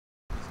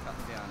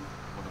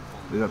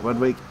We've got 1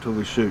 week till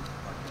we shoot.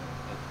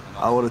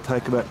 I want to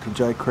take them out to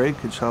J Creek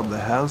and show them the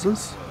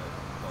houses.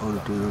 I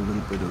want to do a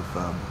little bit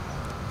of,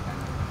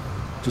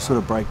 just sort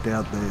of break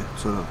down their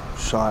sort of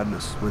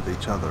shyness with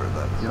each other and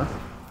that, you know?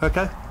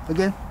 Okay,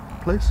 again,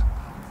 please.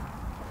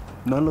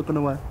 No looking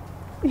away.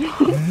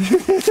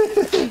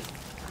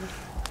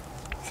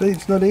 See,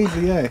 it's not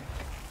easy, eh?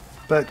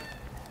 But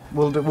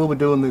we'll be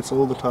doing this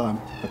all the time,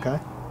 okay?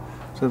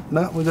 So,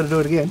 no, we're going to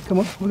do it again. Come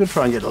on, we're going to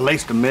try and get at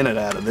least a minute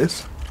out of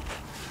this.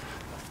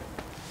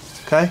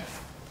 Okay?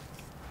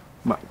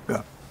 Come on,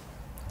 go.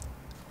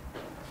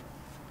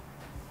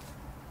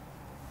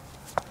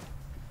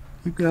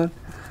 Keep going.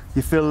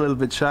 You feel a little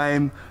bit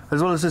shame.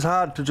 As well as it's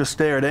hard to just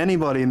stare at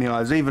anybody in the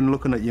eyes, even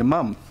looking at your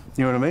mum.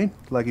 You know what I mean?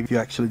 Like if you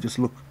actually just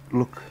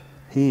look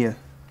here,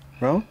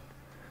 right?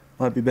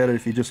 Might be better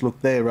if you just look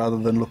there rather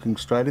than looking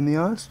straight in the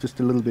eyes. Just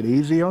a little bit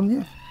easy on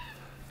you.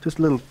 Just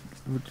a little,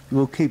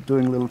 we'll keep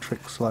doing little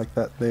tricks like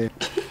that there.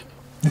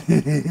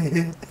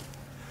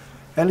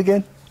 And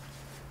again.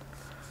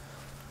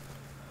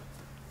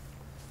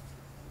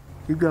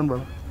 Keep going,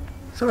 brother.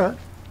 It's all right.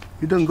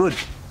 You're doing good.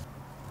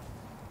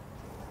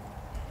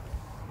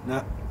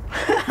 No.